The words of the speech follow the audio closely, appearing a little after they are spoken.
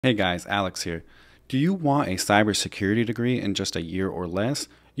Hey guys, Alex here. Do you want a cybersecurity degree in just a year or less?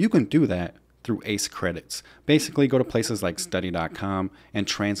 You can do that through ACE credits. Basically, go to places like study.com and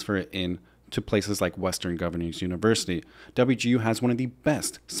transfer it in to places like Western Governors University. WGU has one of the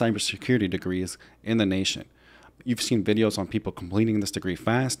best cybersecurity degrees in the nation. You've seen videos on people completing this degree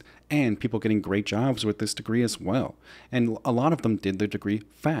fast and people getting great jobs with this degree as well. And a lot of them did their degree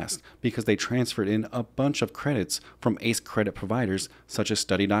fast because they transferred in a bunch of credits from ACE credit providers such as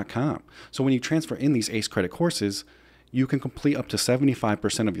study.com. So when you transfer in these ACE credit courses, you can complete up to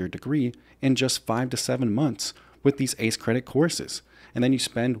 75% of your degree in just 5 to 7 months with these ACE credit courses. And then you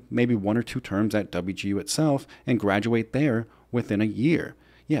spend maybe 1 or 2 terms at WGU itself and graduate there within a year.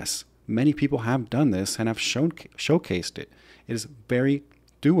 Yes, many people have done this and have showcased it. It is very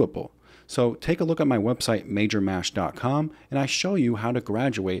doable. So take a look at my website, majormash.com, and I show you how to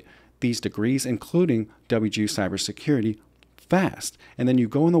graduate these degrees, including WGU Cybersecurity, fast. And then you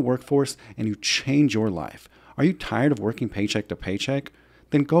go in the workforce and you change your life. Are you tired of working paycheck to paycheck?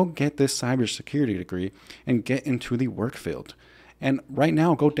 Then go get this cybersecurity degree and get into the work field. And right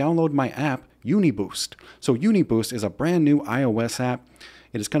now, go download my app, UniBoost. So UniBoost is a brand new iOS app.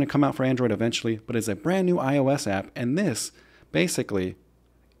 It is going to come out for Android eventually, but it's a brand new iOS app. And this, basically,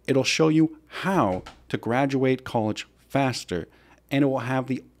 it'll show you how to graduate college faster. And it will have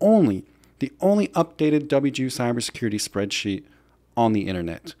the only updated WGU cybersecurity spreadsheet on the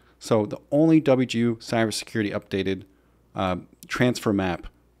internet. So the only WGU cybersecurity updated transfer map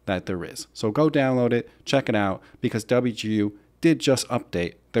that there is. So go download it, check it out, because WGU did just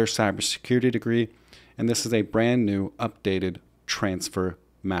update their cybersecurity degree. And this is a brand new updated transfer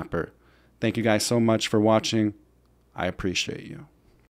mapper. Thank you guys so much for watching. I appreciate you.